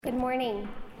Good morning,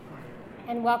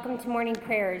 and welcome to morning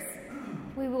prayers.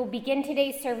 We will begin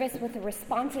today's service with a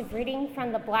responsive reading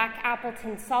from the Black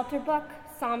Appleton Psalter Book,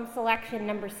 Psalm selection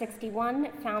number 61,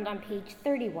 found on page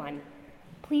 31.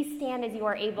 Please stand as you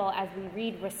are able as we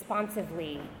read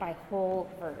responsively by whole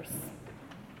verse.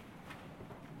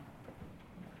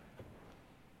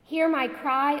 Hear my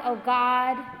cry, O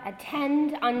God,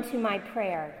 attend unto my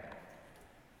prayer.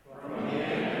 From the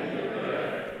end of the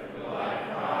earth will I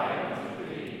cry unto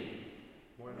thee.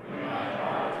 When my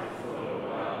heart is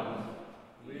overwhelmed,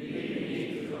 lead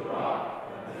me to the rock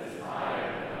that is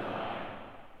higher than I.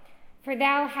 For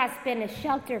thou hast been a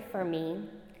shelter for me,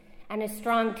 and a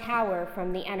strong tower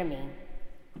from the enemy.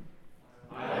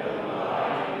 I will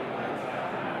lie in thy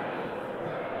tabernacle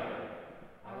forever.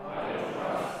 I will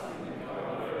trust in the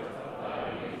covert of thy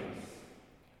wings.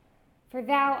 For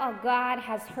thou, O God,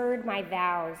 hast heard my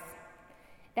vows.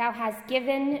 Thou hast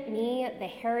given me the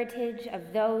heritage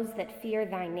of those that fear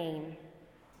thy name.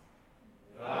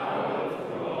 Thou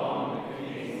wilt prolong the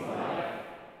king's life,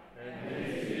 and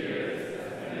his years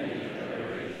as many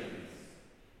generations.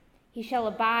 He shall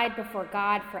abide before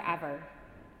God forever.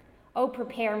 O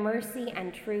prepare mercy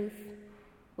and truth,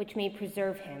 which may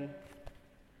preserve him.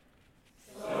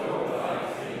 So will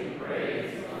I sing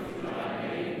praise unto thy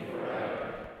name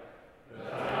forever,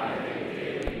 that I may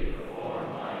daily perform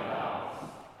my vows.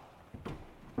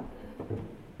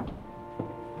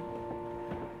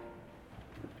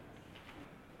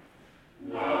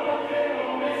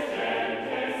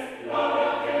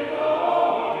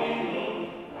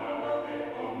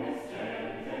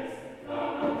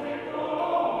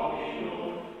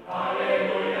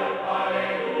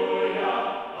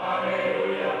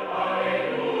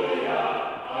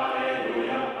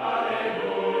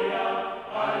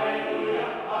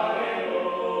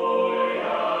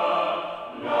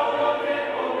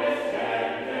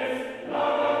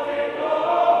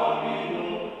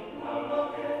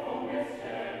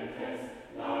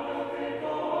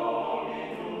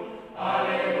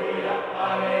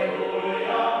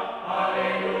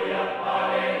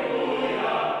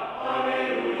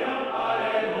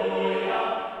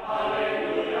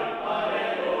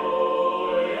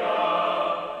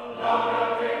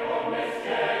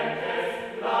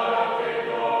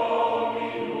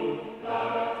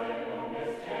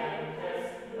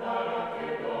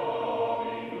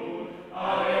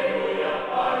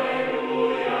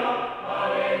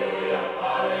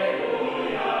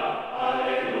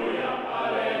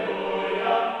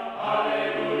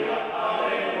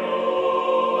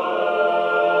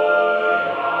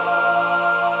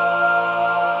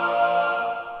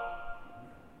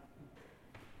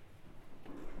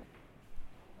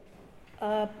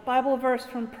 Bible verse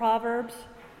from Proverbs.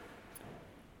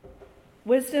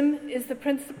 Wisdom is the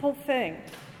principal thing.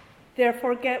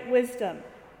 Therefore get wisdom,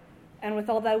 and with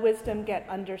all thy wisdom get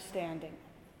understanding.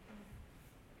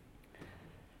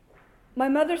 My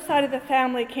mother's side of the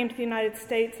family came to the United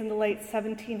States in the late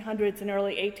 1700s and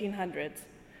early 1800s.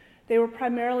 They were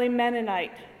primarily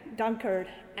Mennonite, Dunkard,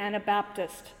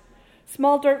 Anabaptist,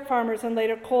 small dirt farmers and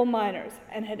later coal miners,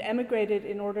 and had emigrated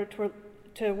in order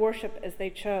to worship as they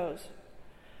chose.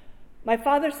 My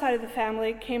father's side of the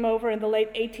family came over in the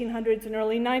late 1800s and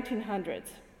early 1900s.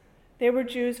 They were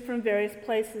Jews from various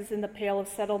places in the Pale of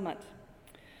Settlement.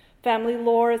 Family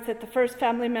lore is that the first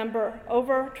family member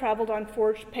over traveled on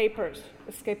forged papers,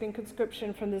 escaping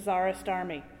conscription from the Tsarist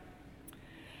army.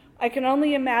 I can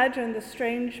only imagine the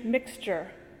strange mixture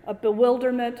of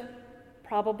bewilderment,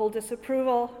 probable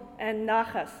disapproval, and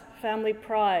nachas, family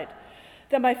pride,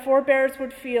 that my forebears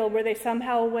would feel were they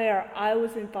somehow aware I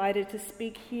was invited to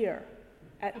speak here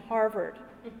at Harvard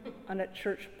on a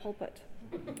church pulpit.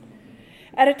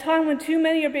 At a time when too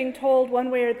many are being told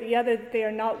one way or the other that they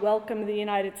are not welcome in the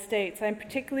United States, I am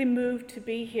particularly moved to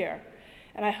be here,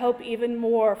 and I hope even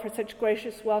more for such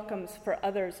gracious welcomes for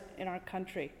others in our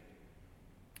country.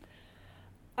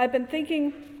 I've been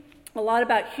thinking a lot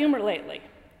about humor lately.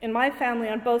 In my family,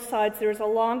 on both sides, there is a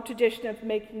long tradition of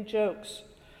making jokes,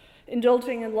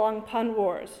 indulging in long pun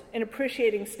wars, and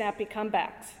appreciating snappy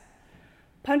comebacks.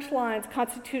 Punchlines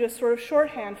constitute a sort of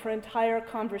shorthand for entire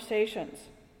conversations.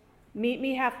 Meet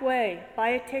me halfway, buy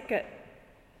a ticket.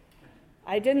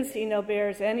 I didn't see no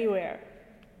bears anywhere.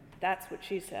 That's what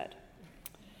she said.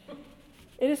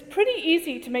 It is pretty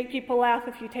easy to make people laugh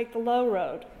if you take the low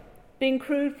road, being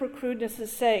crude for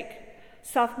crudeness' sake,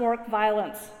 sophomoric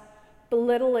violence,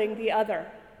 belittling the other,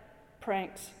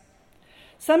 pranks.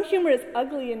 Some humor is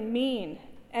ugly and mean,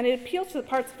 and it appeals to the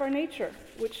parts of our nature,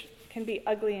 which can be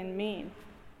ugly and mean.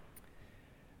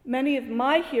 Many of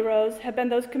my heroes have been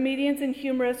those comedians and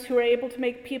humorists who are able to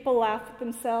make people laugh at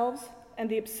themselves and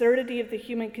the absurdity of the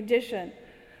human condition,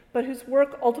 but whose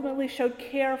work ultimately showed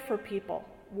care for people,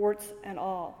 warts and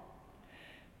all.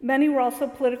 Many were also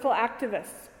political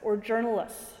activists or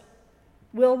journalists.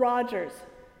 Will Rogers,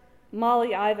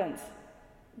 Molly Ivins,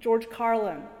 George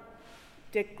Carlin,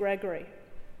 Dick Gregory.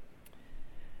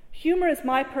 Humor is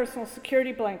my personal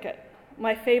security blanket,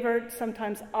 my favorite,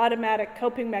 sometimes automatic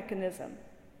coping mechanism,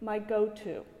 my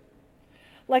go-to.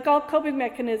 Like all coping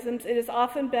mechanisms, it has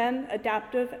often been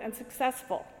adaptive and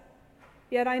successful,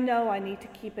 yet I know I need to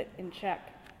keep it in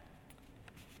check.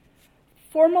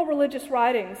 Formal religious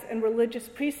writings and religious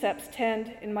precepts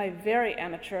tend, in my very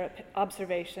amateur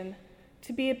observation,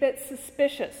 to be a bit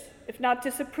suspicious, if not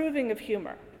disapproving of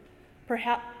humor,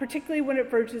 perhaps particularly when it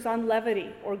verges on levity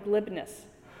or glibness.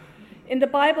 In the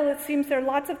Bible, it seems there are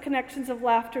lots of connections of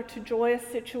laughter to joyous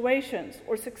situations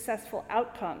or successful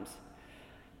outcomes,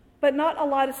 but not a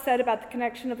lot is said about the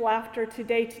connection of laughter to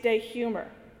day-to-day humor,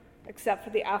 except for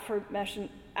the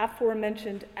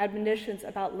aforementioned admonitions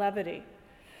about levity.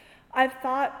 I've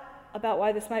thought about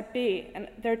why this might be, and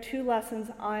there are two lessons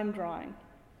I'm drawing.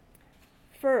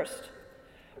 First,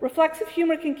 reflexive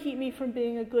humor can keep me from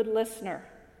being a good listener.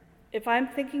 If I'm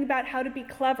thinking about how to be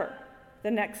clever,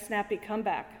 the next snappy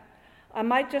comeback, I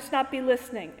might just not be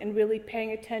listening and really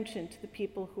paying attention to the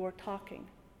people who are talking.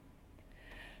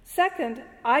 Second,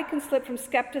 I can slip from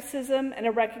skepticism and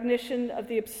a recognition of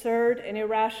the absurd and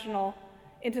irrational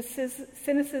into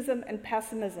cynicism and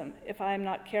pessimism if I am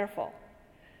not careful.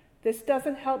 This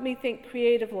doesn't help me think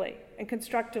creatively and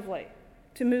constructively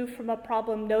to move from a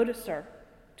problem noticer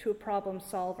to a problem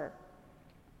solver.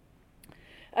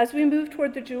 As we move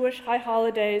toward the Jewish high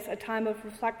holidays, a time of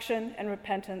reflection and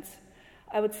repentance,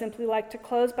 I would simply like to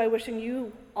close by wishing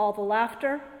you all the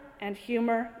laughter and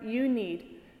humor you need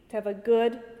to have a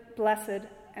good, blessed,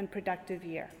 and productive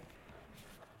year.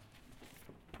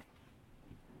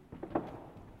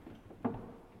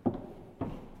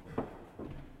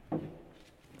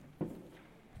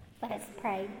 Let us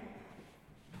pray.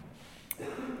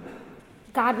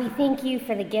 God, we thank you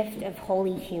for the gift of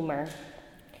holy humor.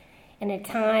 In a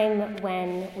time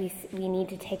when we need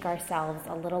to take ourselves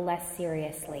a little less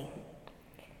seriously.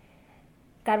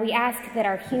 God, we ask that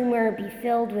our humor be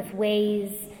filled with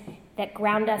ways that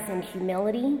ground us in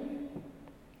humility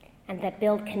and that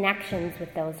build connections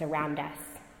with those around us,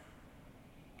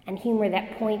 and humor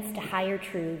that points to higher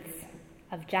truths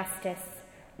of justice,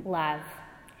 love,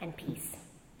 and peace.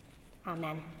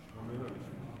 Amen.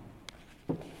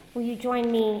 Amen. Will you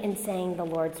join me in saying the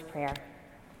Lord's Prayer?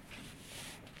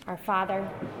 Our Father,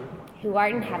 who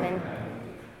art in heaven,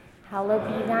 hallowed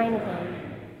be thy name.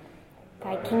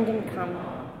 Thy kingdom come,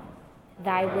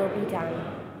 thy will be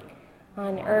done,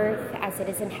 on earth as it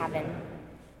is in heaven.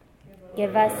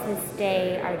 Give us this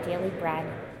day our daily bread,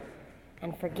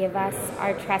 and forgive us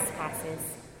our trespasses,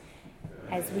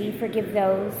 as we forgive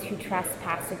those who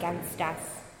trespass against us.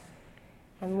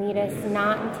 And lead us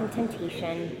not into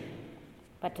temptation,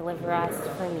 but deliver us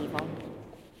from evil.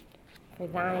 For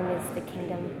thine is the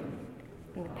kingdom,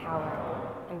 and the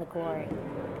power, and the glory,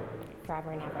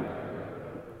 forever and ever.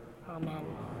 Amen.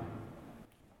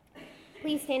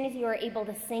 Please stand as you are able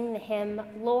to sing the hymn,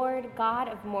 Lord, God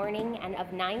of Morning and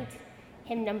of Night,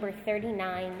 hymn number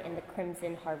 39 in the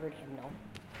Crimson Harvard Hymnal.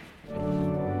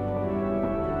 Before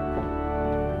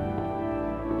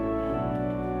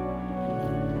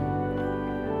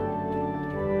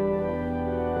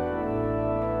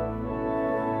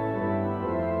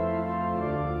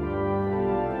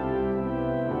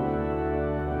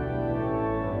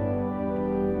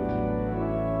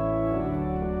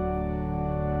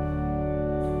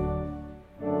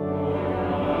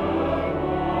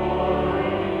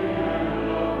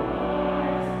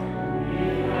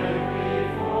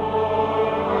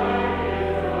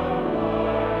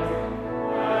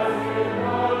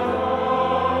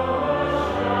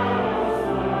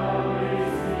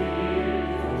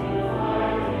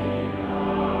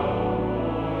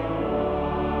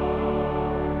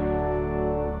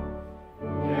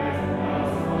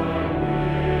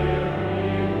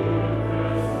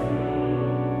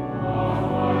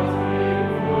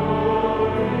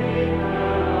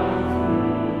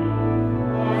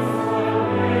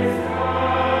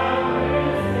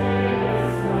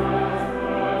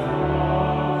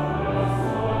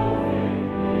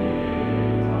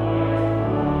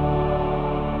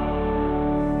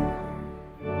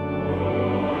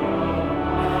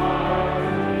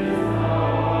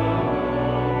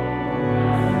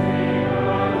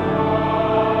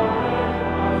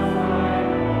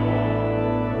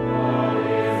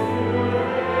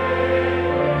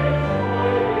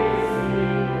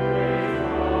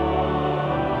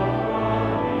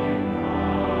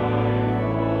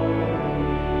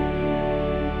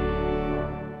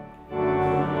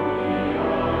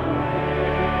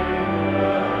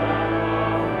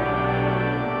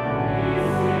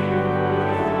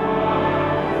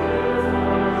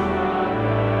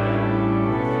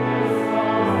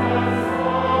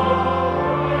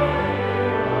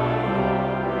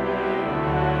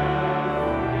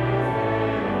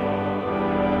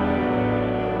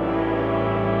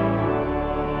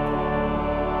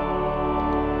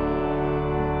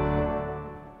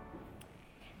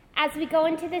As we go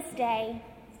into this day,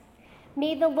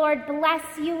 may the Lord bless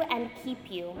you and keep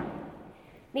you.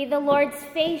 May the Lord's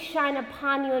face shine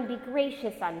upon you and be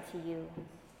gracious unto you.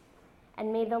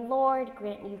 And may the Lord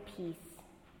grant you peace.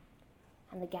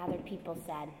 And the gathered people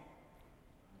said,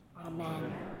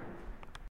 Amen.